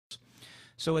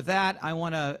So with that, I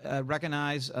want to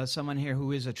recognize someone here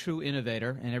who is a true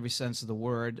innovator in every sense of the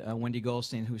word, Wendy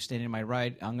Goldstein, who's standing to my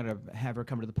right. I'm going to have her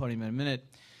come to the podium in a minute.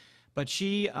 But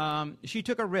she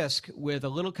took a risk with a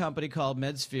little company called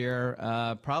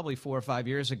Medsphere probably 4 or 5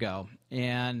 years ago.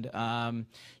 And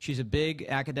she's a big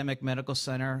academic medical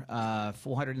center,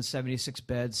 476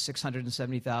 beds,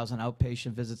 670,000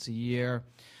 outpatient visits a year,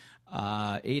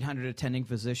 800 attending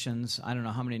physicians. I don't know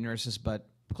how many nurses, but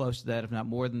close to that, if not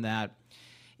more than that.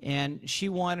 And she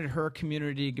wanted her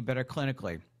community to get better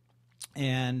clinically.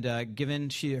 And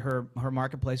given her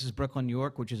marketplace is Brooklyn, New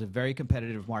York, which is a very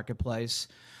competitive marketplace,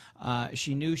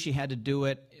 she knew she had to do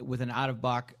it with an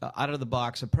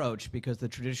out-of-the-box approach because the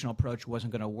traditional approach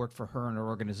wasn't going to work for her and her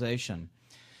organization.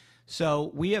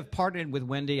 So we have partnered with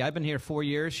Wendy. I've been here 4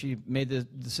 years. She made the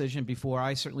decision before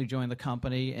I certainly joined the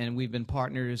company, and we've been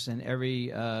partners in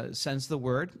every sense of the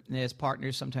word. And as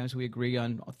partners, sometimes we agree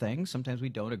on things, sometimes we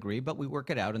don't agree, but we work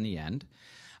it out in the end.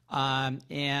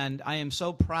 And I am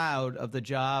so proud of the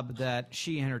job that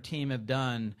she and her team have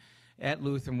done at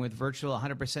Lutheran with virtual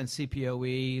 100%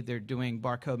 CPOE. They're doing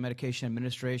barcode medication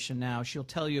administration now. She'll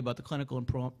tell you about the clinical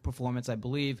performance, I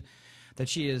believe, that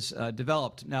she has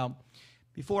developed. Now,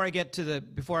 before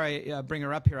I bring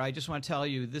her up here, I just want to tell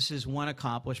you this is one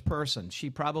accomplished person. She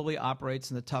probably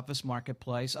operates in the toughest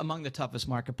marketplace, among the toughest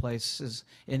marketplaces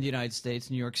in the United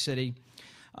States, New York City.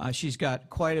 She's got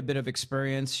quite a bit of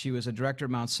experience. She was a director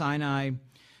of Mount Sinai.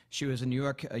 She was a New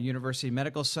York University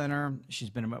Medical Center. She's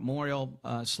been at Memorial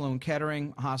Sloan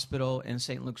Kettering Hospital and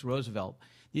St. Luke's Roosevelt.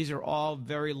 These are all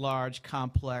very large,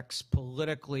 complex,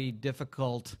 politically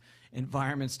difficult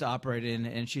environments to operate in,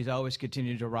 and she's always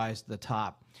continued to rise to the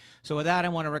top. So with that, I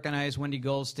want to recognize Wendy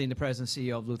Goldstein, the President and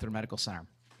CEO of Lutheran Medical Center.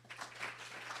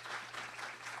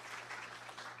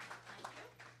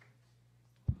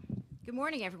 Good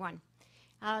morning, everyone.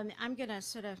 I'm going to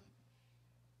sort of,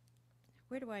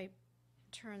 where do I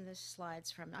turn the slides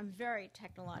from? I'm very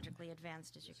technologically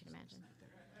advanced, as you can imagine.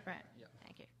 Right. Yep.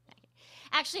 Thank you. Thank you.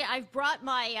 Actually, I've brought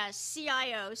my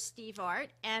CIO, Steve Art,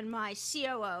 and my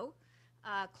COO,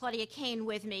 Claudia Kane,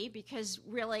 with me because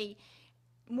really,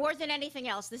 more than anything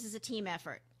else, this is a team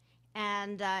effort.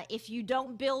 And if you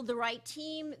don't build the right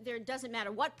team, there doesn't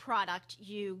matter what product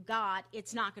you got,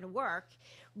 it's not going to work.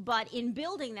 But in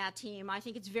building that team, I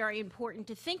think it's very important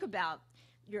to think about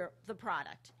the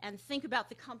product and think about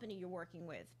the company you're working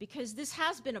with, because this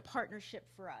has been a partnership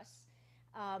for us.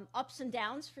 Ups and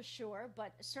downs for sure,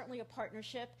 but certainly a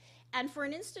partnership. And for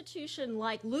an institution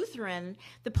like Lutheran,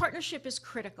 the partnership is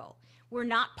critical. We're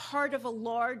not part of a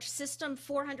large system.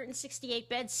 468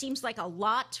 beds seems like a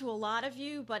lot to a lot of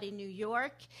you, but in New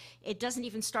York, it doesn't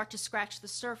even start to scratch the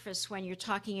surface when you're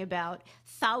talking about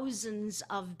thousands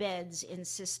of beds in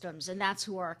systems, and that's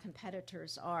who our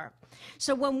competitors are.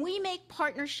 So when we make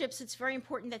partnerships, it's very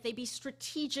important that they be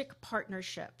strategic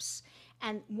partnerships.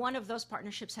 And one of those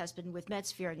partnerships has been with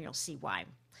Medsphere, and you'll see why.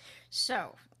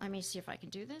 So let me see if I can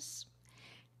do this.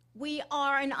 We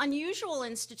are an unusual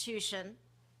institution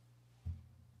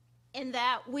in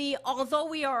that although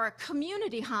we are a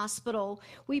community hospital,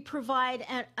 we provide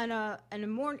an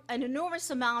enormous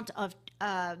amount of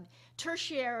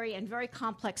tertiary and very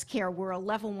complex care. We're a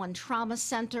level 1 trauma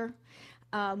center.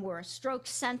 We're a stroke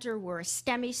center. We're a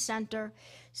STEMI center.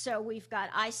 So we've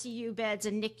got ICU beds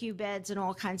and NICU beds and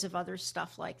all kinds of other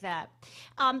stuff like that.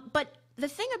 But the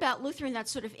thing about Lutheran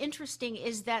that's sort of interesting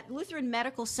is that Lutheran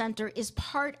Medical Center is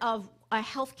part of a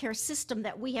healthcare system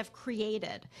that we have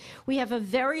created. We have a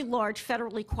very large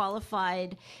federally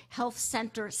qualified health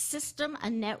center system, a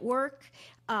network.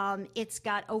 It's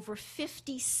got over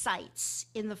 50 sites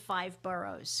in the 5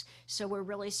 boroughs, so we're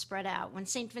really spread out. When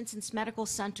St. Vincent's Medical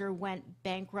Center went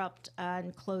bankrupt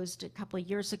and closed a couple of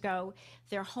years ago,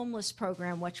 their homeless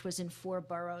program, which was in 4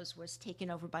 boroughs, was taken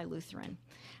over by Lutheran.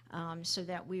 So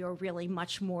that we are really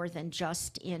much more than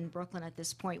just in Brooklyn at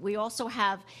this point. We also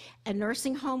have a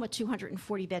nursing home, a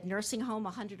 240-bed nursing home.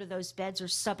 100 of those beds are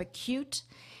subacute,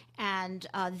 and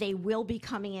they will be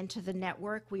coming into the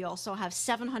network. We also have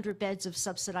 700 beds of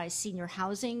subsidized senior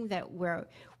housing that we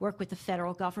work with the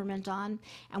federal government on.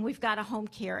 And we've got a home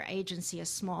care agency, a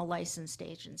small licensed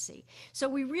agency. So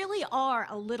we really are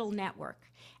a little network.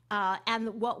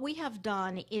 And what we have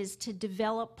done is to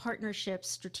develop partnerships,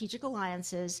 strategic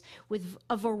alliances with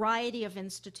a variety of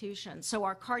institutions. So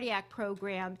our cardiac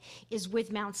program is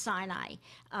with Mount Sinai,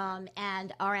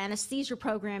 and our anesthesia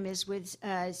program is with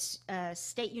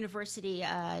State University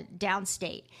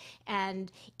downstate.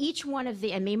 And each one of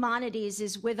and Maimonides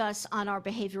is with us on our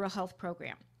behavioral health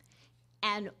program.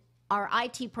 And our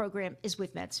IT program is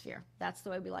with Medsphere. That's the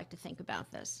way we like to think about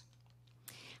this.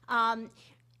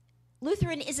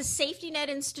 Lutheran is a safety net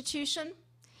institution.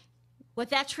 What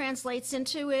that translates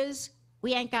into is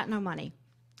we ain't got no money.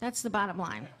 That's the bottom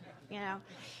line. You know,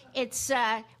 it's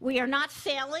we are not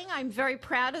failing. I'm very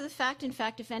proud of the fact. In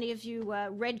fact, if any of you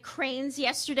read Cranes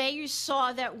yesterday, you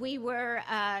saw that we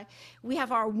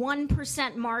have our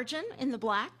 1% margin in the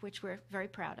black, which we're very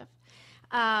proud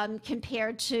of.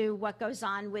 Compared to what goes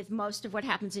on with most of what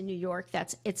happens in New York,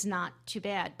 it's not too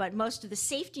bad. But most of the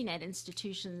safety net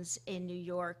institutions in New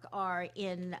York are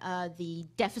in the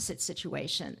deficit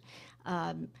situation.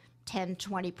 10,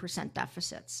 20%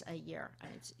 deficits a year. I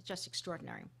mean, it's just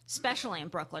extraordinary, especially in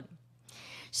Brooklyn.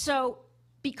 So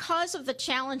because of the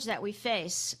challenge that we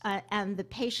face and the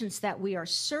patients that we are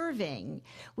serving,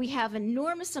 we have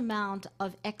enormous amount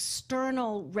of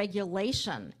external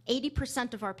regulation.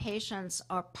 80% of our patients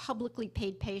are publicly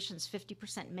paid patients,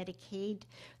 50% Medicaid,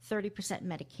 30%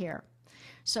 Medicare.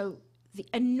 So the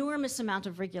enormous amount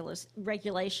of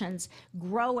regulations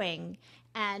growing,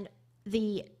 and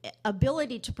the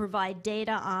ability to provide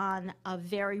data on a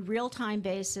very real-time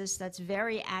basis that's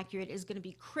very accurate is going to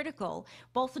be critical,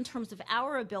 both in terms of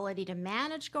our ability to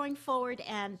manage going forward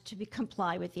and to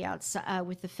comply with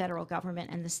the federal government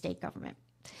and the state government.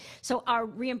 So our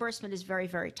reimbursement is very,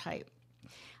 very tight.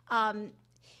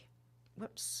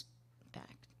 Whoops,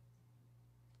 back.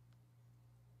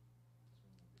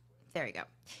 There you go.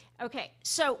 Okay,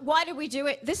 so why did we do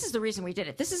it? This is the reason we did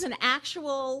it. This is an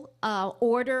actual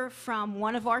order from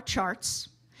one of our charts.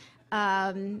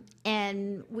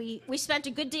 And we spent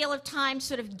a good deal of time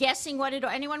sort of guessing what it is.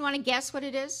 Anyone want to guess what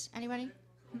it is? Anybody?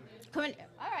 Come in.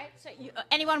 All right. So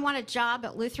anyone want a job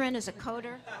at Lutheran as a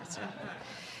coder?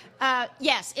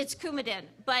 Yes, it's Coumadin.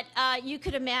 But you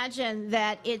could imagine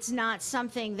that it's not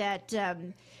something that,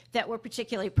 that we're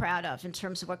particularly proud of in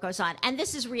terms of what goes on. And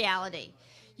this is reality.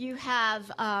 You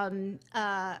have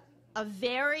a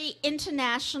very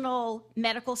international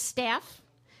medical staff,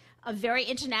 a very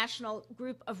international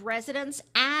group of residents,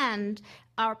 and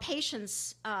our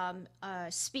patients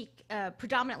speak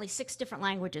predominantly 6 different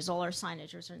languages. All our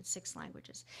signatures are in 6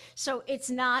 languages. So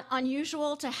it's not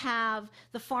unusual to have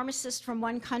the pharmacist from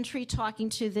one country talking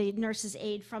to the nurse's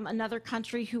aide from another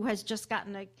country who has just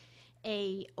gotten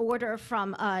a order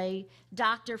from a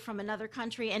doctor from another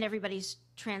country, and everybody's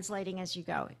translating as you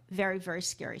go. Very, very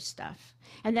scary stuff.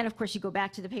 And then, of course, you go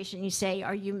back to the patient and you say,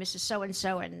 "Are you Mrs.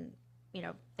 So-and-so?" And, you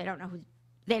know, they don't know who,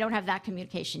 they don't have that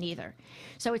communication either.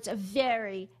 So it's a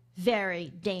very,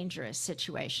 very dangerous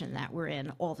situation that we're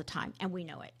in all the time, and we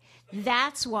know it.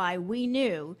 That's why we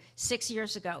knew 6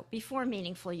 years ago, before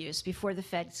meaningful use, before the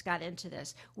feds got into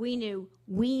this, we knew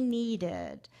we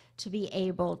needed to be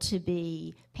able to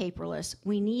be paperless.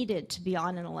 We needed to be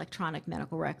on an electronic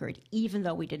medical record, even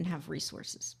though we didn't have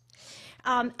resources.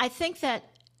 I think that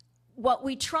what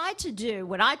we tried to do,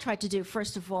 what I tried to do,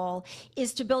 first of all,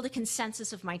 is to build a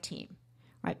consensus of my team.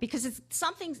 Right, because it's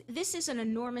something, this is an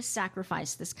enormous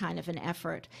sacrifice, this kind of an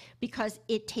effort, because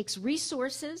it takes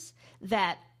resources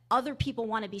that other people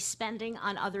want to be spending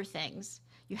on other things.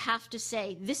 You have to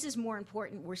say, this is more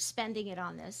important, we're spending it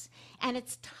on this, and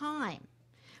it's time.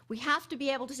 We have to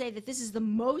be able to say that this is the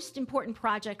most important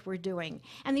project we're doing.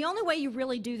 And the only way you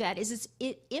really do that is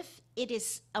if it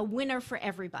is a winner for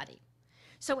everybody.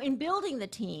 So in building the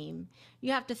team,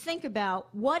 you have to think about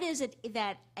what is it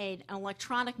that an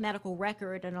electronic medical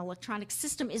record, an electronic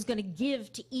system is going to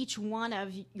give to each one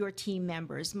of your team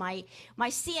members. My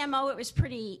CMO, it was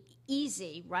pretty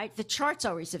easy, right? The chart's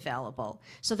always available.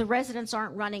 So the residents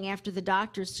aren't running after the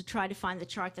doctors to try to find the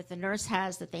chart that the nurse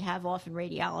has that they have off in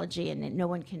radiology and that no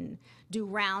one can do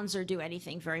rounds or do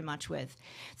anything very much with.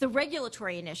 The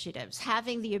regulatory initiatives,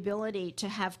 having the ability to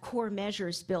have core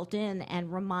measures built in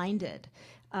and reminded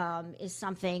is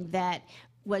something that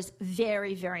was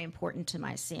very, very important to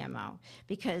my CMO,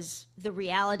 because the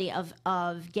reality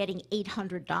of getting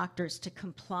 800 doctors to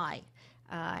comply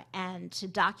and to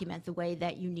document the way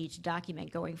that you need to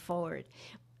document going forward.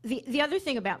 The other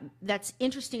thing that's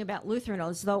interesting about Lutheran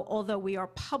is, although we are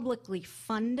publicly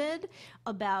funded,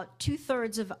 about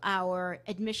 2/3 of our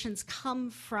admissions come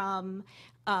from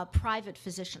private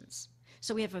physicians.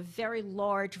 So we have a very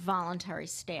large voluntary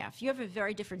staff. You have a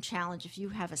very different challenge if you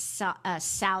have a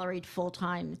salaried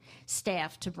full-time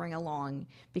staff to bring along,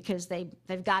 because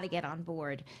they've got to get on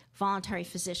board. Voluntary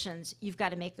physicians, you've got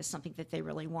to make this something that they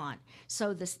really want.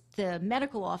 So the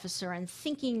medical officer and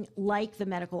thinking like the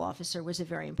medical officer was a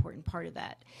very important part of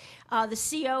that. The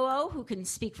COO, who can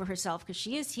speak for herself because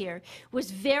she is here,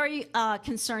 was very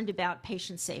concerned about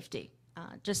patient safety.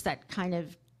 Just that kind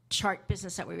of chart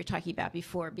business that we were talking about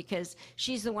before, because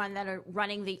she's the one that are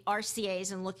running the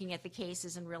RCAs and looking at the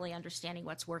cases and really understanding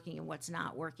what's working and what's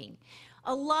not working.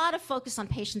 A lot of focus on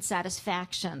patient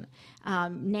satisfaction.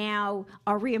 Now,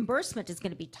 our reimbursement is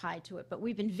going to be tied to it, but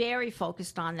we've been very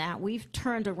focused on that. We've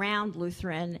turned around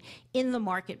Lutheran in the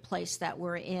marketplace that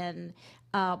we're in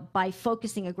by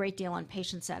focusing a great deal on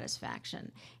patient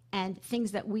satisfaction and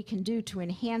things that we can do to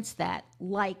enhance that,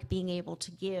 like being able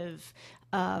to give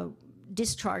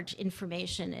discharge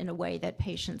information in a way that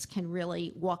patients can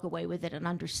really walk away with it and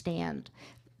understand.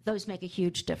 Those make a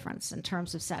huge difference in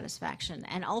terms of satisfaction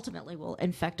and ultimately will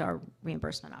affect our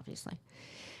reimbursement, obviously.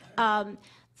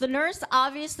 The nurse,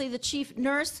 obviously, the chief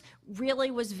nurse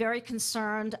really was very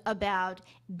concerned about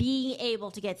being able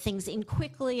to get things in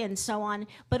quickly and so on,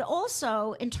 but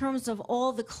also in terms of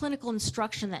all the clinical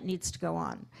instruction that needs to go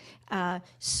on.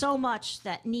 So much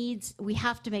that we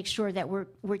have to make sure that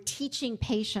we're teaching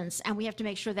patients, and we have to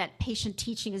make sure that patient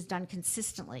teaching is done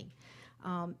consistently.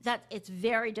 That it's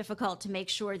very difficult to make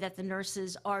sure that the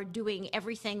nurses are doing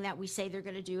everything that we say they're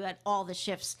going to do at all the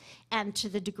shifts, and to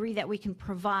the degree that we can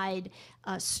provide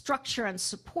structure and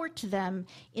support to them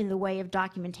in the way of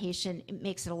documentation, it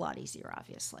makes it a lot easier,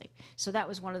 obviously. So that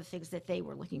was one of the things that they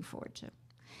were looking forward to.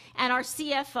 And our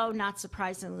CFO, not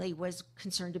surprisingly, was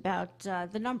concerned about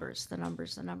the numbers.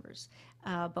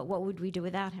 But what would we do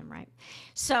without him, right?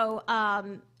 So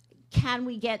can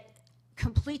we get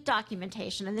complete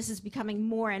documentation, and this is becoming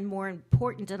more and more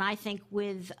important, and I think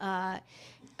with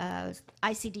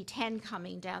ICD-10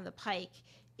 coming down the pike,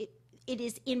 it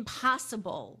is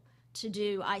impossible to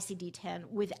do ICD-10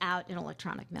 without an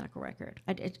electronic medical record.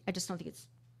 I just don't think it's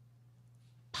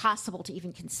possible to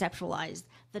even conceptualize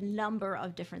the number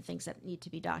of different things that need to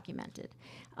be documented.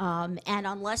 And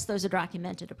unless those are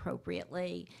documented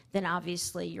appropriately, then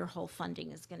obviously your whole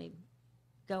funding is going to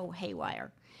go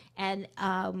haywire. And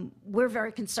we're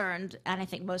very concerned, and I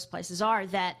think most places are,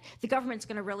 that the government's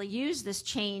going to really use this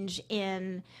change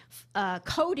in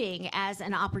coding as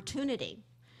an opportunity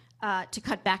to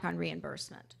cut back on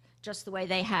reimbursement, just the way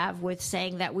they have with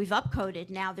saying that we've upcoded.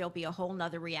 Now there'll be a whole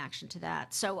nother reaction to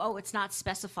that. So, it's not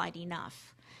specified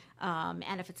enough.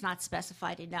 And if it's not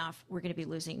specified enough, we're going to be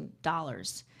losing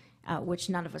dollars, which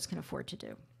none of us can afford to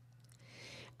do.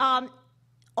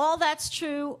 All that's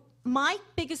true. My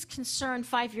biggest concern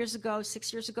 5 years ago,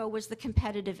 6 years ago, was the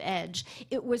competitive edge.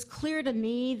 It was clear to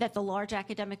me that the large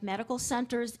academic medical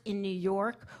centers in New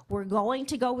York were going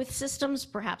to go with systems,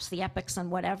 perhaps the Epics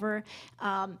and whatever,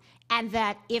 and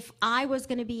that if I was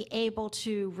going to be able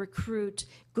to recruit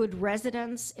good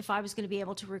residents, if I was going to be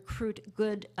able to recruit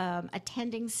good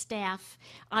attending staff,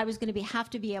 I was going to have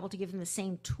to be able to give them the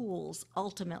same tools,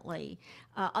 ultimately.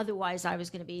 Otherwise, I was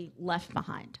going to be left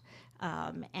behind.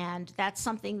 And that's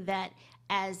something that,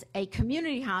 as a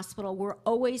community hospital, we're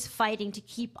always fighting to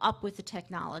keep up with the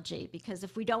technology, because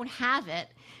if we don't have it,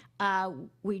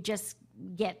 we just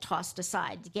get tossed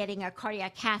aside. Getting a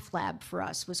cardiac cath lab for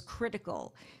us was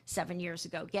critical 7 years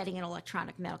ago. Getting an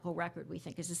electronic medical record, we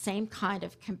think, is the same kind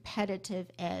of competitive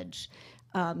edge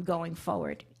going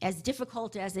forward. As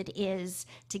difficult as it is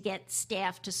to get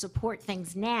staff to support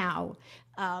things now,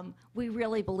 we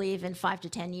really believe in 5 to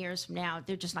 10 years from now,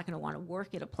 they're just not going to want to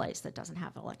work at a place that doesn't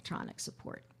have electronic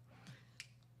support.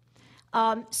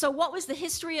 So what was the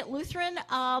history at Lutheran?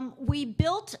 We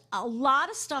built a lot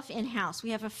of stuff in-house. We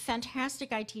have a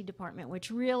fantastic IT department, which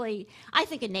really, I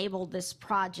think, enabled this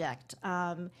project.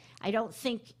 I don't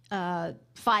think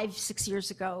 5, 6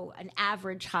 years ago, an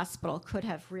average hospital could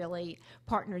have really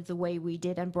partnered the way we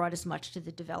did and brought as much to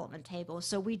the development table.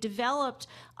 So we developed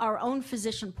our own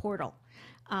physician portal,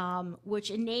 which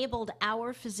enabled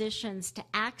our physicians to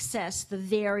access the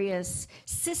various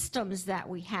systems that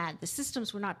we had. The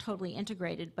systems were not totally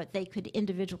integrated, but they could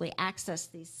individually access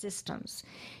these systems.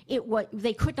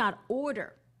 They could not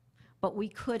order, but we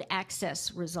could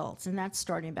access results, and that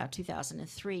started in about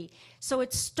 2003. So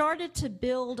it started to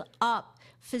build up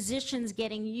physicians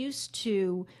getting used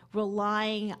to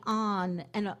relying on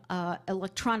an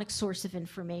electronic source of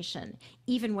information,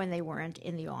 even when they weren't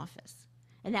in the office.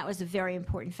 And that was a very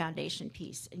important foundation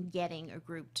piece in getting a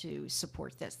group to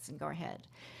support this and go ahead.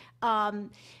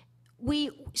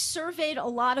 We surveyed a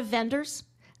lot of vendors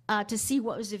to see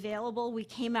what was available. We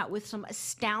came out with some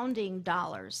astounding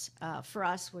dollars. For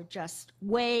us, were just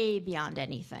way beyond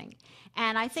anything.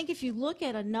 And I think if you look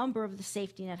at a number of the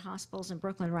safety net hospitals in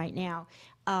Brooklyn right now,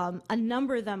 a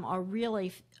number of them are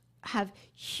really have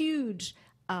huge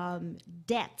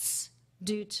debts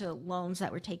due to loans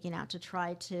that were taken out to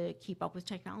try to keep up with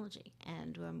technology.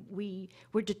 And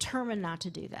we're determined not to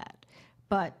do that.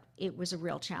 But it was a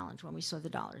real challenge when we saw the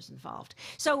dollars involved.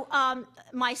 So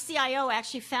my CIO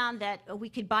actually found that we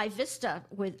could buy Vista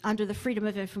under the Freedom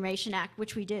of Information Act,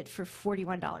 which we did for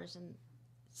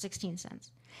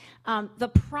 $41.16. The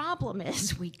problem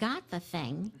is we got the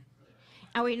thing,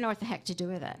 and we didn't know what the heck to do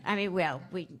with it. I mean, well,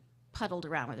 we puddled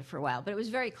around with it for a while, but it was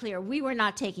very clear we were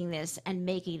not taking this and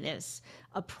making this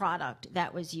a product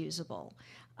that was usable.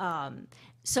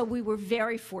 So we were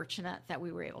very fortunate that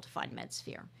we were able to find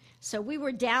Medsphere. So we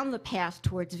were down the path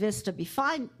towards Vista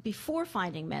before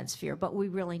finding Medsphere, but we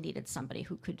really needed somebody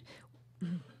who could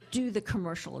do the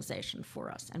commercialization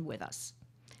for us and with us.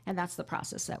 And that's the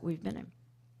process that we've been in.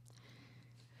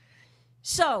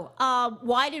 So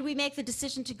why did we make the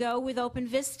decision to go with Open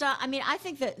Vista? I mean, I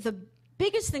think that the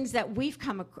biggest things that we've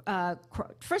come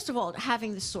first of all,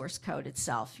 having the source code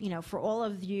itself. You know, for all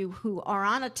of you who are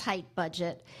on a tight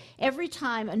budget, every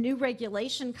time a new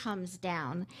regulation comes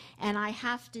down and I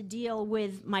have to deal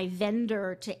with my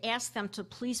vendor to ask them to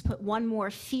please put one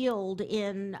more field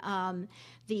in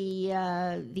the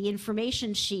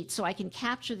information sheet so I can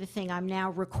capture the thing I'm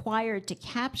now required to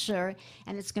capture,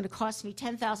 and it's going to cost me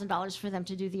 $10,000 for them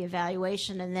to do the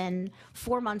evaluation and then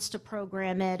 4 months to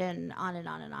program it, and on and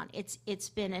on and on. It's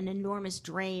been an enormous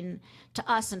drain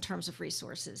to us in terms of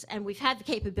resources, and we've had the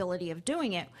capability of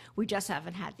doing it, we just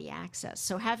haven't had the access.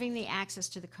 So having the access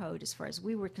to the code, as far as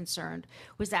we were concerned,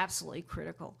 was absolutely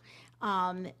critical.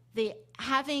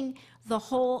 Having the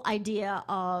whole idea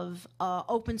of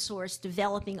open source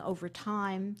developing over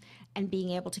time and being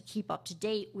able to keep up to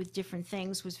date with different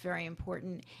things was very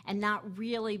important, and not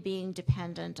really being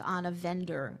dependent on a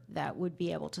vendor that would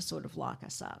be able to sort of lock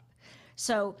us up.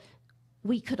 So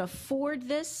we could afford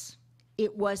this.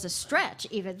 It was a stretch.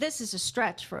 Even this is a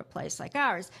stretch for a place like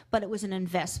ours, but it was an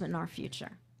investment in our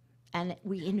future. And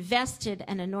we invested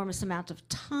an enormous amount of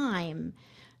time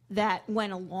that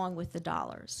went along with the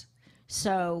dollars.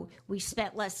 So we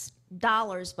spent less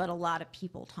dollars, but a lot of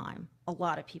people time,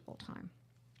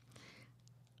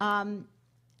 The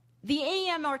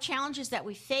AEMR challenges that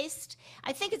we faced,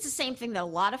 I think it's the same thing that a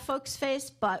lot of folks face,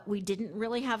 but we didn't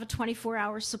really have a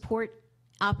 24-hour support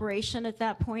operation at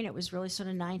that point. It was really sort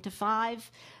of 9 to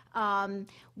 5.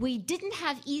 We didn't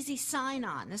have easy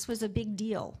sign-on. This was a big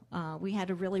deal. We had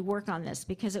to really work on this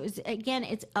because it was, again,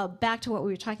 it's back to what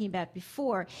we were talking about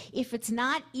before. If it's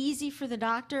not easy for the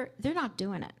doctor, they're not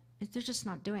doing it. They're just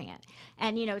not doing it.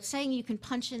 And, you know, it's saying you can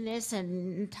punch in this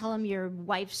and tell them your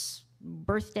wife's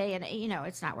birthday, and, you know,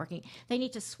 it's not working. They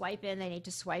need to swipe in, they need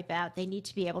to swipe out, they need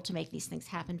to be able to make these things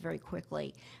happen very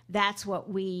quickly. That's what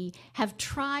we have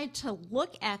tried to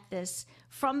look at this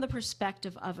from the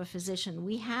perspective of a physician.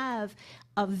 We have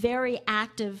a very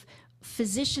active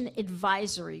physician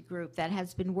advisory group that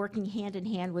has been working hand in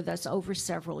hand with us over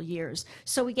several years.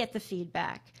 So we get the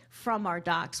feedback from our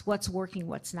docs, what's working,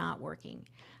 what's not working.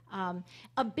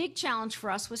 A big challenge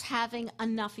for us was having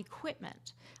enough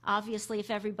equipment. Obviously,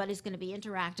 if everybody's going to be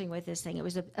interacting with this thing, it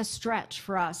was a stretch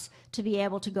for us to be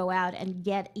able to go out and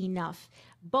get enough,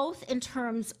 both in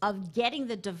terms of getting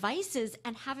the devices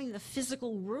and having the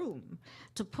physical room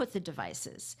to put the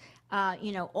devices.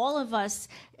 You know, all of us,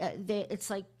 it's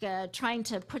like trying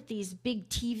to put these big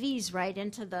TVs right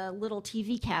into the little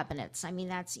TV cabinets. I mean,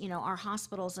 that's, you know, our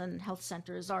hospitals and health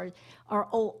centers are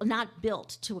not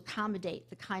built to accommodate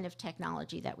the kind of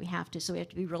technology that we have to, so we have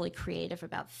to be really creative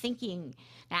about thinking.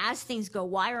 Now, as things go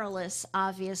wireless,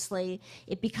 obviously,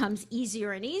 it becomes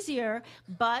easier and easier,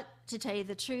 but to tell you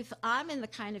the truth, I'm in the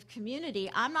kind of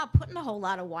community, I'm not putting a whole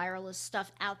lot of wireless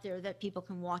stuff out there that people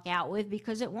can walk out with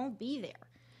because it won't be there.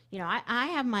 You know, I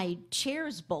have my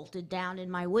chairs bolted down in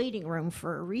my waiting room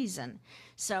for a reason.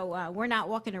 So we're not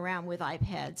walking around with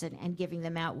iPads and giving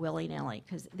them out willy-nilly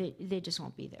because they just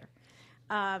won't be there.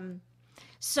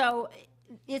 So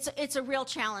it's a real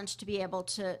challenge to be able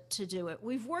to do it.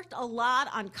 We've worked a lot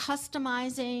on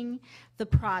customizing the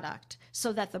product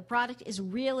so that the product is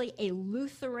really a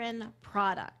Lutheran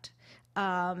product.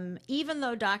 Even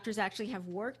though doctors actually have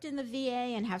worked in the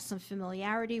VA and have some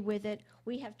familiarity with it,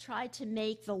 we have tried to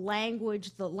make the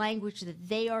language that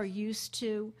they are used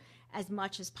to as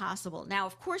much as possible. Now,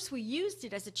 of course, we used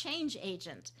it as a change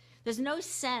agent. There's no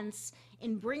sense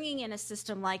in bringing in a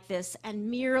system like this and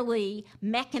merely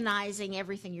mechanizing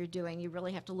everything you're doing. You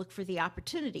really have to look for the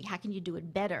opportunity. How can you do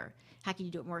it better? How can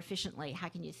you do it more efficiently? How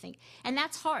can you think? And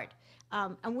that's hard.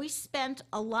 And we spent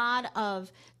a lot of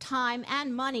time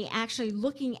and money actually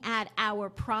looking at our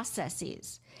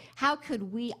processes. How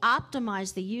could we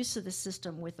optimize the use of the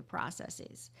system with the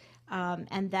processes?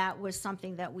 And that was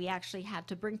something that we actually had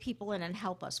to bring people in and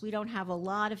help us. We don't have a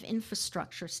lot of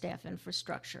infrastructure, staff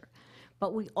infrastructure,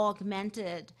 but we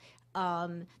augmented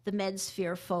the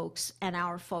Medsphere folks and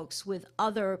our folks with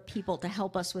other people to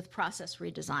help us with process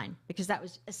redesign, because that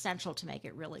was essential to make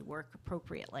it really work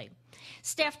appropriately.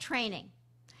 Staff training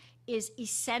is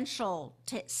essential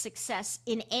to success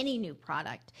in any new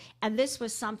product, and this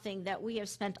was something that we have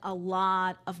spent a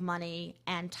lot of money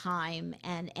and time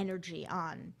and energy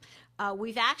on.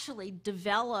 We've actually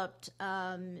developed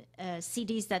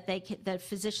CDs that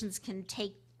physicians can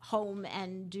take home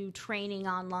and do training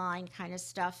online kind of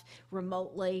stuff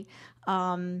remotely.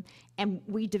 And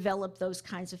we developed those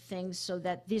kinds of things so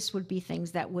that this would be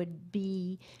things that would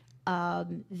be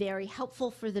very helpful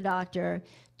for the doctor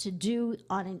to do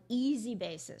on an easy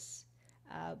basis.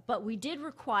 But we did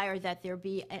require that there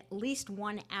be at least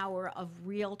 1 hour of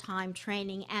real-time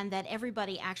training and that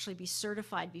everybody actually be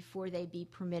certified before they be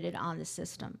permitted on the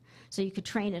system. So you could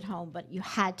train at home, but you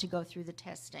had to go through the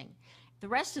testing. The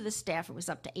rest of the staff, it was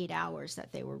up to 8 hours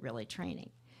that they were really training.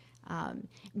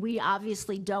 We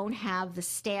obviously don't have the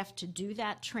staff to do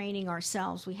that training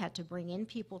ourselves. We had to bring in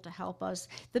people to help us.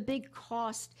 The big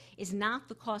cost is not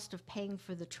the cost of paying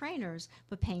for the trainers,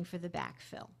 but paying for the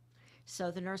backfill. So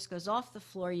the nurse goes off the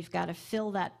floor, you've got to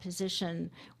fill that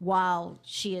position while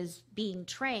she is being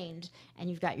trained, and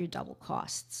you've got your double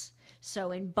costs.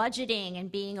 So in budgeting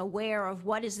and being aware of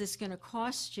what is this going to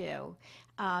cost you,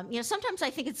 sometimes I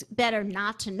think it's better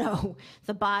not to know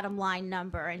the bottom line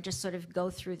number and just sort of go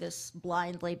through this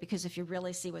blindly, because if you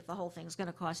really see what the whole thing's going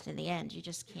to cost in the end, you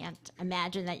just can't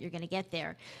imagine that you're going to get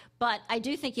there. But I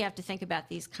do think you have to think about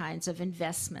these kinds of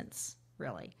investments,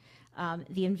 really.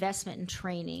 The investment in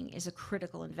training is a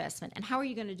critical investment. And how are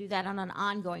you going to do that on an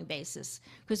ongoing basis?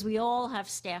 Because we all have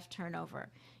staff turnover.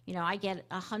 You know, I get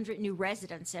 100 new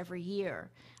residents every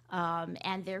year,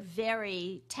 and they're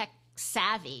very tech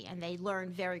savvy, and they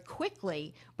learn very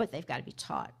quickly, but they've got to be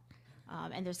taught.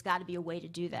 And there's got to be a way to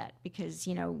do that, because,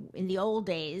 you know, in the old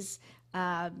days,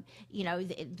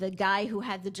 the guy who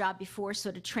had the job before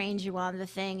sort of trained you on the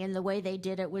thing, and the way they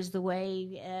did it was the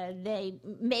way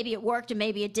maybe it worked and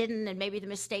maybe it didn't, and maybe the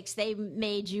mistakes they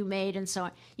made, you made, and so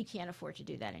on. You can't afford to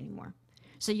do that anymore.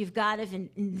 So you've got to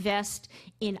invest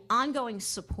in ongoing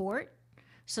support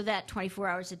so that 24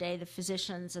 hours a day the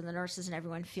physicians and the nurses and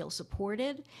everyone feel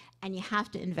supported, and you have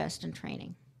to invest in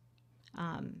training.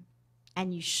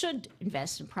 And you should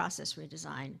invest in process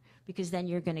redesign, because then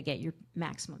you're going to get your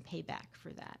maximum payback for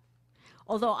that.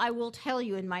 Although I will tell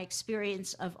you, in my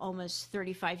experience of almost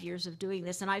 35 years of doing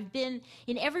this, and I've been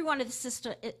in every one of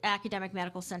the academic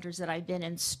medical centers that I've been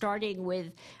in, starting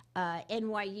with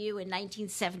NYU in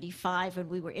 1975 when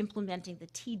we were implementing the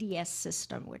TDS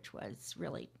system, which was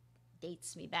really,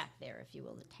 dates me back there, if you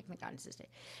will, the Technicon system.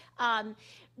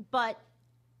 But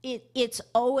it's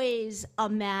always a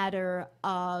matter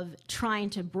of trying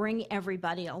to bring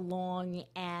everybody along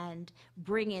and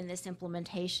bring in this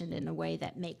implementation in a way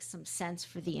that makes some sense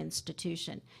for the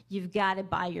institution. You've got to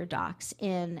buy your docs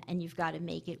in, and you've got to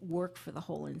make it work for the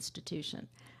whole institution.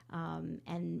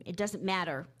 And it doesn't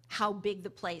matter how big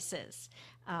the place is,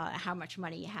 how much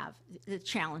money you have. The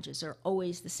challenges are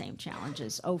always the same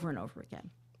challenges over and over again.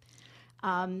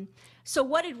 So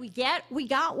what did we get? We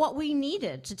got what we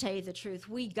needed, to tell you the truth.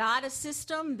 We got a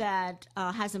system that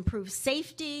has improved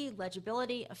safety,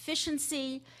 legibility,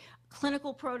 efficiency,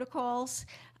 clinical protocols.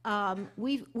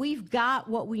 We've got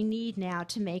what we need now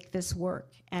to make this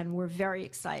work, and we're very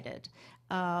excited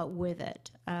with it.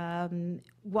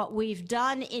 What we've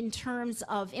done in terms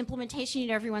of implementation,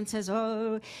 everyone says,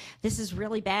 oh, this is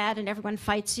really bad, and everyone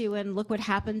fights you, and look what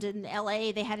happened in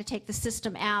LA, they had to take the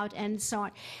system out, and so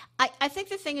on. I think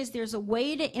the thing is, there's a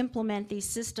way to implement these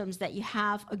systems that you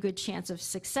have a good chance of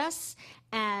success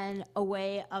and a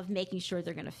way of making sure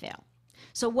they're going to fail.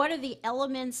 So what are the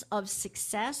elements of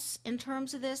success in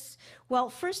terms of this? Well,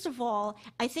 first of all,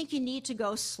 I think you need to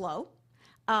go slow.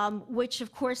 Which,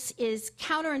 of course, is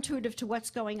counterintuitive to what's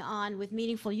going on with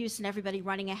meaningful use and everybody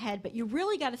running ahead. But you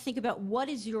really got to think about what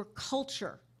is your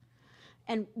culture,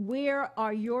 and where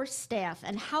are your staff,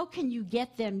 and how can you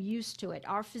get them used to it.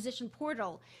 Our physician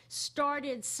portal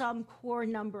started some core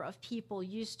number of people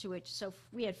used to it. So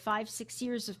we had 5-6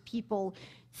 years of people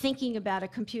thinking about a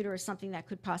computer as something that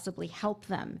could possibly help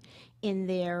them in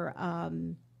their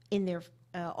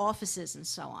offices and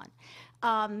so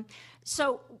on.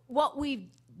 So what we've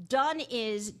done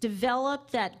is develop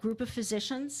that group of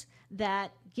physicians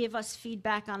that give us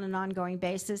feedback on an ongoing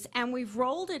basis, and we've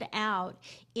rolled it out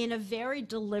in a very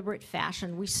deliberate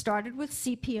fashion. We started with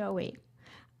CPOE.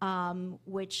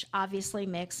 which obviously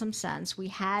makes some sense. We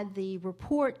had the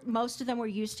report. Most of them were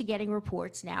used to getting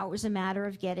reports. Now it was a matter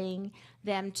of getting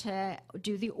them to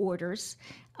do the orders,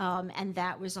 and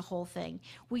that was a whole thing.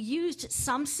 We used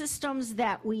some systems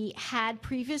that we had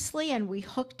previously, and we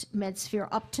hooked Medsphere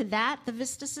up to that, the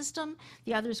Vista system.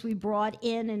 The others we brought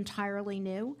in entirely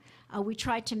new. We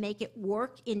tried to make it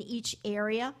work in each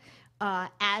area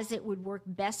as it would work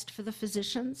best for the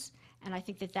physicians. And I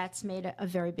think that that's made a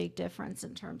very big difference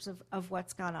in terms of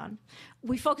what's gone on.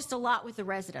 We focused a lot with the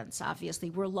residents,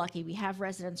 obviously. We're lucky. We have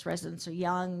residents. Residents are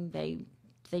young. They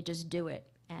just do it,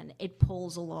 and it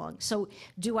pulls along. So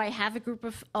do I have a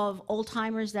group of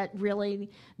old-timers that really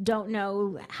don't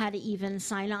know how to even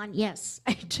sign on? Yes,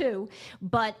 I do.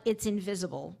 But it's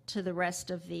invisible to the rest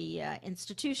of the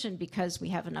institution because we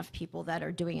have enough people that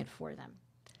are doing it for them.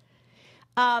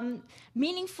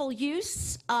 Meaningful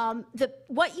use,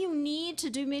 what you need to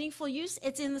do meaningful use,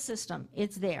 it's in the system.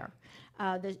 It's there.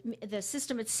 The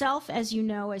system itself, as you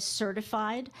know, is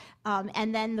certified.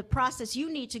 And then the process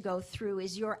you need to go through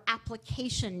is your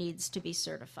application needs to be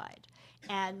certified.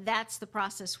 And that's the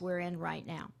process we're in right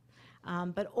now.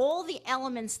 But all the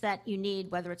elements that you need,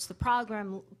 whether it's the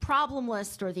problem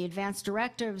list or the advanced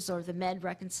directives or the med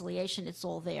reconciliation, it's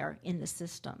all there in the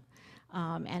system.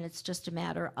 And it's just a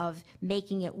matter of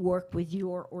making it work with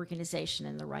your organization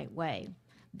in the right way.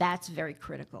 That's very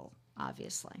critical,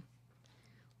 obviously.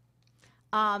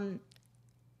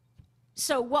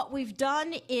 So what we've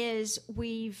done is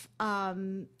we've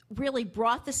really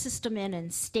brought the system in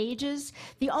stages.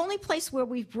 The only place where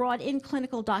we've brought in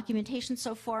clinical documentation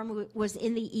so far was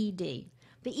in the ED.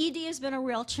 The ED has been a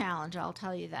real challenge, I'll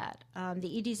tell you that.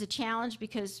 The ED is a challenge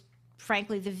because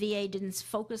frankly, the VA didn't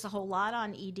focus a whole lot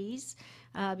on EDs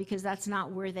because that's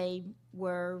not where they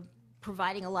were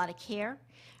providing a lot of care.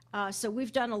 So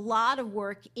we've done a lot of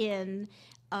work in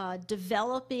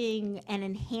developing and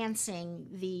enhancing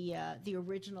the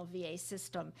original VA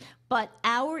system. But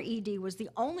our ED was the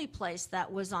only place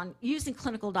that was on using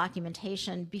clinical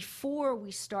documentation before we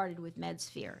started with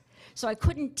Medsphere. So I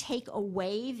couldn't take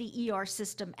away the ER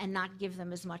system and not give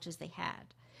them as much as they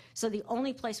had. So the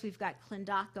only place we've got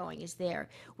ClinDoc going is there.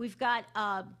 We've got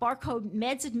barcode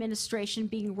meds administration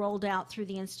being rolled out through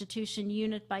the institution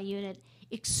unit by unit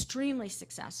extremely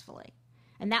successfully.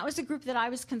 And that was a group that I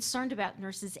was concerned about,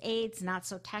 nurses aides, not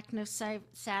so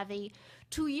techno-savvy.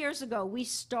 2 years ago, we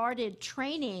started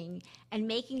training and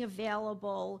making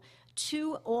available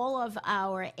to all of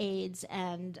our aides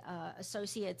and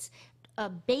associates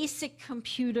basic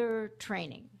computer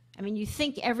training. I mean, you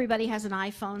think everybody has an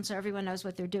iPhone, so everyone knows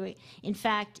what they're doing. In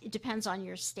fact, it depends on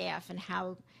your staff and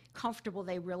how comfortable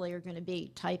they really are going to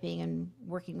be typing and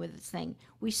working with this thing.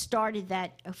 We started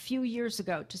that a few years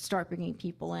ago to start bringing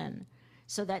people in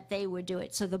so that they would do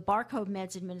it. So the barcode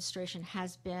meds administration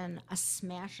has been a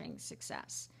smashing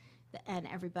success, and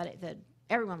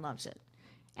everyone loves it.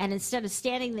 And instead of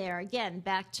standing there, again,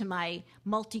 back to my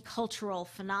multicultural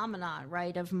phenomenon,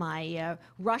 right, of my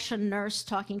Russian nurse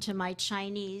talking to my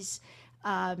Chinese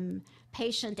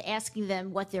patient, asking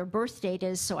them what their birth date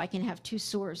is so I can have two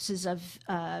sources of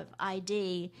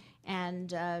ID,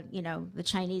 and, you know, the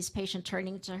Chinese patient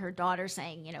turning to her daughter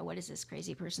saying, you know, what is this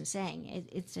crazy person saying?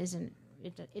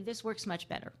 This works much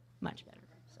better, much better.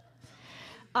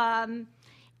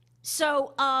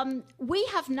 So we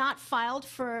have not filed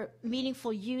for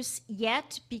meaningful use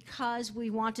yet because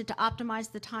we wanted to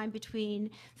optimize the time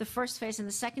between the first phase and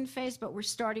the second phase, but we're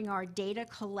starting our data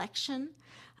collection.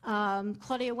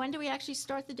 Claudia, when do we actually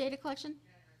start the data collection?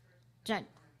 Jen.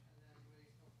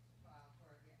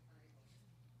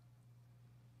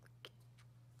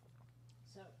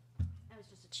 So that was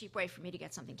just a cheap way for me to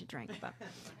get something to drink. But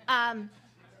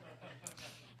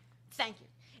thank you.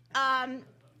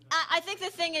 I think the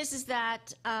thing is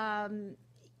that,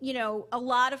 you know, a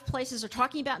lot of places are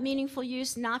talking about meaningful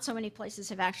use. Not so many places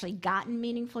have actually gotten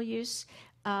meaningful use.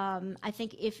 I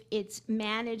think if it's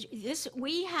managed,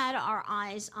 we had our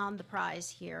eyes on the prize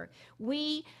here.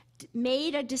 We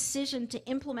made a decision to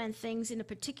implement things in a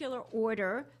particular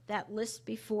order, that list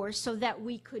before, so that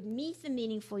we could meet the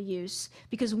meaningful use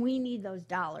because we need those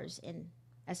dollars in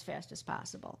as fast as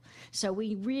possible. So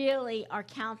we really are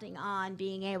counting on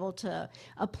being able to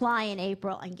apply in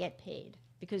April and get paid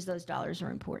because those dollars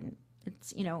are important.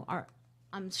 It's, you know,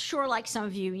 I'm sure like some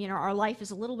of you, you know, our life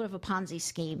is a little bit of a Ponzi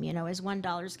scheme, you know, as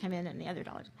 $1 come in and the other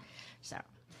dollars. So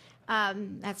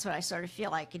that's what I sort of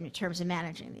feel like in terms of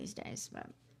managing these days.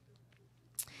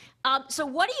 So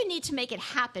what do you need to make it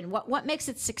happen? What makes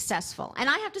it successful? And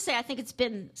I have to say, I think it's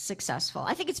been successful.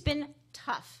 I think it's been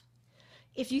tough.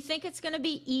 If you think it's going to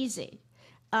be easy,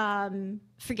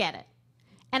 forget it.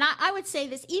 And I would say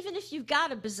this, even if you've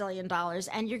got $1 bazillion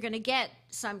and you're going to get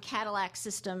some Cadillac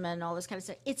system and all this kind of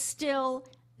stuff, it's still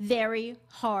very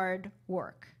hard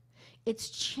work. It's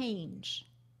change.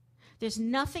 There's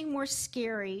nothing more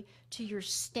scary to your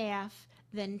staff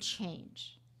than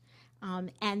change,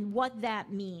 and what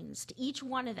that means to each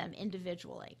one of them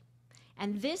individually.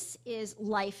 And this is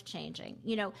life-changing.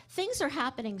 You know, things are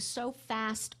happening so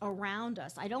fast around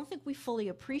us. I don't think we fully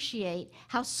appreciate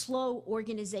how slow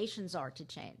organizations are to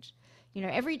change. You know,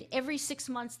 every 6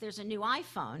 months there's a new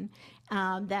iPhone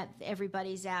that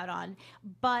everybody's out on.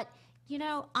 But, you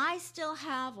know, I still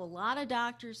have a lot of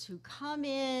doctors who come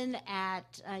in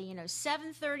at,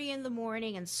 7:30 in the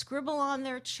morning and scribble on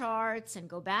their charts and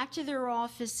go back to their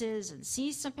offices and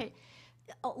see some patients.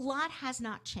 A lot has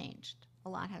not changed. A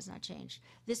lot has not changed.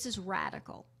 This is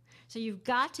radical. So you've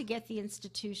got to get the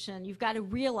institution, you've got to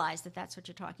realize that that's what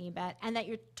you're talking about, and that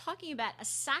you're talking about a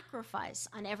sacrifice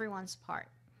on everyone's part.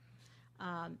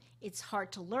 It's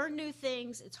hard to learn new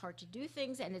things, it's hard to do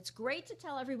things, and it's great to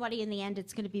tell everybody in the end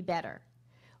it's going to be better.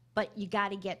 But you got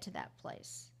to get to that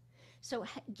place. So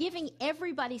giving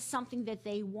everybody something that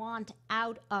they want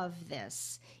out of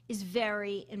this is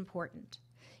very important.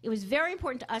 It was very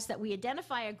important to us that we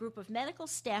identify a group of medical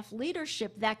staff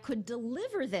leadership that could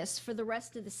deliver this for the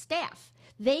rest of the staff.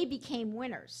 They became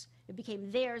winners. It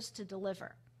became theirs to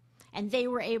deliver. And they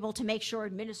were able to make sure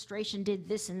administration did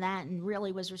this and that and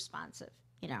really was responsive.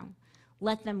 You know,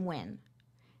 let them win,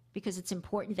 because it's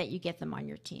important that you get them on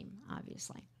your team,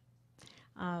 obviously.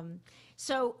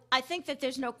 So I think that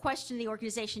there's no question the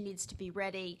organization needs to be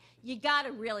ready. You got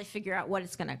to really figure out what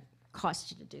it's going to cost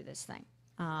you to do this thing.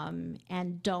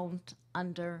 And don't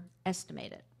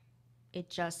underestimate it. It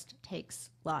just takes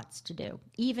lots to do.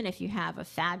 Even if you have a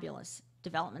fabulous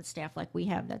development staff like we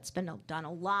have that's done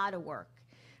a lot of work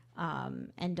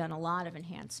and done a lot of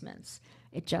enhancements,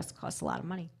 it just costs a lot of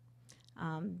money.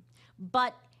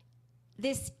 But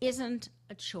this isn't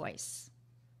a choice.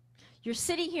 You're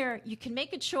sitting here, you can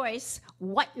make a choice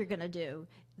what you're going to do.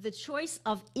 The choice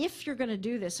of if you're going to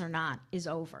do this or not is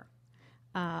over.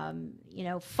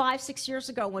 5, 6 years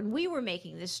ago when we were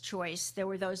making this choice, there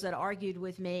were those that argued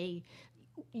with me,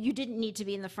 you didn't need to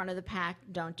be in the front of the pack,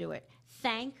 don't do it.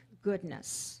 Thank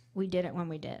goodness we did it when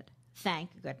we did. Thank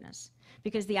goodness.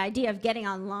 Because the idea of getting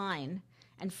online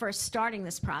and first starting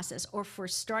this process or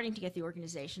first starting to get the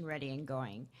organization ready and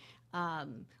going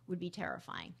would be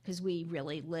terrifying, because we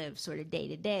really live sort of day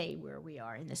to day where we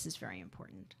are, and this is very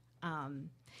important.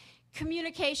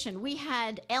 Communication. We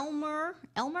had Elmer,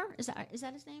 is that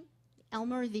his name?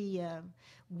 Elmer, the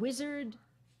wizard,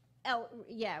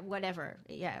 Elmar,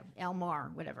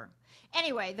 whatever.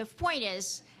 Anyway, the point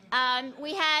is,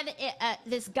 we had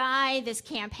this guy, this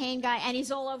campaign guy, and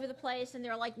he's all over the place, and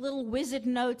there are like little wizard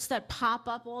notes that pop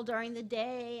up all during the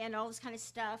day and all this kind of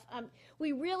stuff.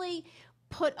 We really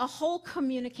put a whole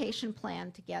communication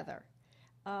plan together.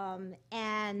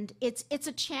 And it's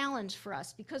a challenge for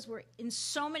us because we're in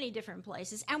so many different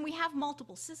places and we have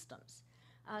multiple systems.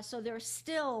 So there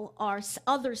still are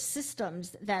other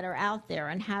systems that are out there,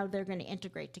 and how they're going to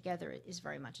integrate together is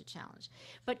very much a challenge.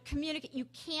 But you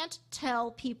can't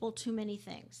tell people too many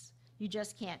things. You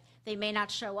just can't. They may not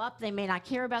show up. They may not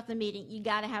care about the meeting. You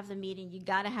got to have the meeting. You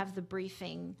got to have the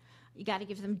briefing. You got to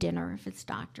give them dinner if it's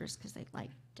doctors, because they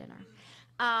like dinner.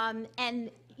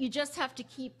 And you just have to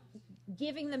keep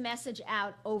giving the message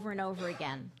out over and over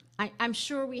again. I'm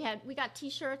sure we got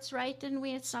T-shirts, right? Didn't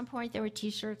we at some point? There were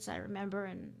T-shirts, I remember,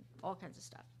 and all kinds of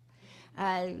stuff.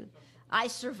 I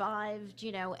survived,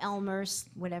 Elmer's,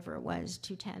 whatever it was,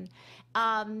 210.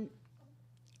 And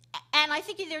I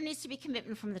think there needs to be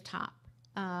commitment from the top.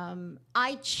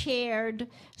 I chaired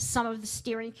some of the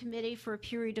steering committee for a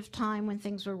period of time when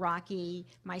things were rocky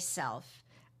myself.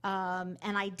 And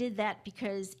I did that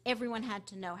because everyone had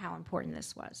to know how important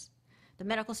this was. The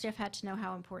medical staff had to know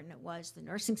how important it was. The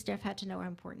nursing staff had to know how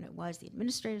important it was. The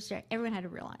administrative staff, everyone had to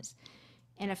realize.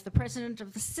 And if the president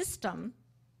of the system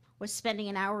was spending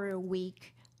an hour a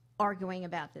week arguing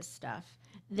about this stuff,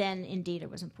 then indeed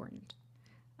it was important.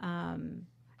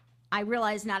 I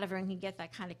realize not everyone can get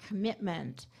that kind of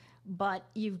commitment, but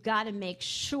you've got to make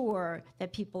sure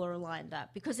that people are lined up,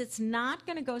 because it's not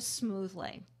going to go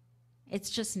smoothly.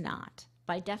 It's just not.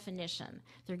 By definition,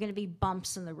 there are going to be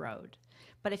bumps in the road.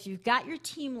 But if you've got your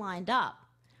team lined up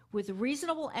with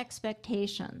reasonable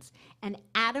expectations and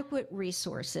adequate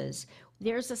resources,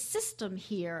 there's a system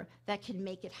here that can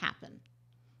make it happen.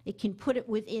 It can put it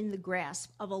within the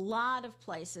grasp of a lot of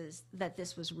places that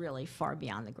this was really far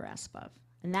beyond the grasp of.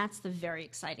 And that's the very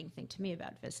exciting thing to me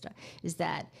about Vista, is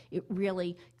that it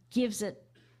really gives it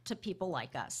to people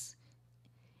like us.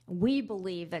 We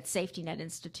believe that safety net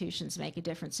institutions make a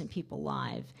difference in people's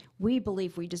lives. We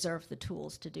believe we deserve the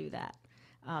tools to do that.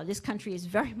 This country is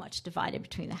very much divided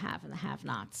between the have and the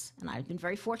have-nots. And I've been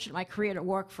very fortunate in my career to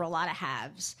work for a lot of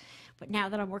haves. But now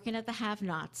that I'm working at the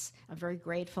have-nots, I'm very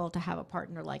grateful to have a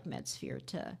partner like Medsphere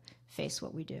to face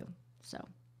what we do. So,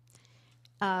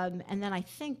 and then I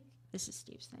think, this is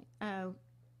Steve's thing. Oh,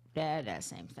 yeah,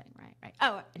 same thing, right.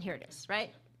 Oh, and here it is,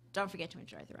 right? Don't forget to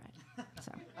enjoy the ride.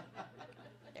 So,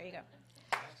 there you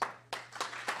go.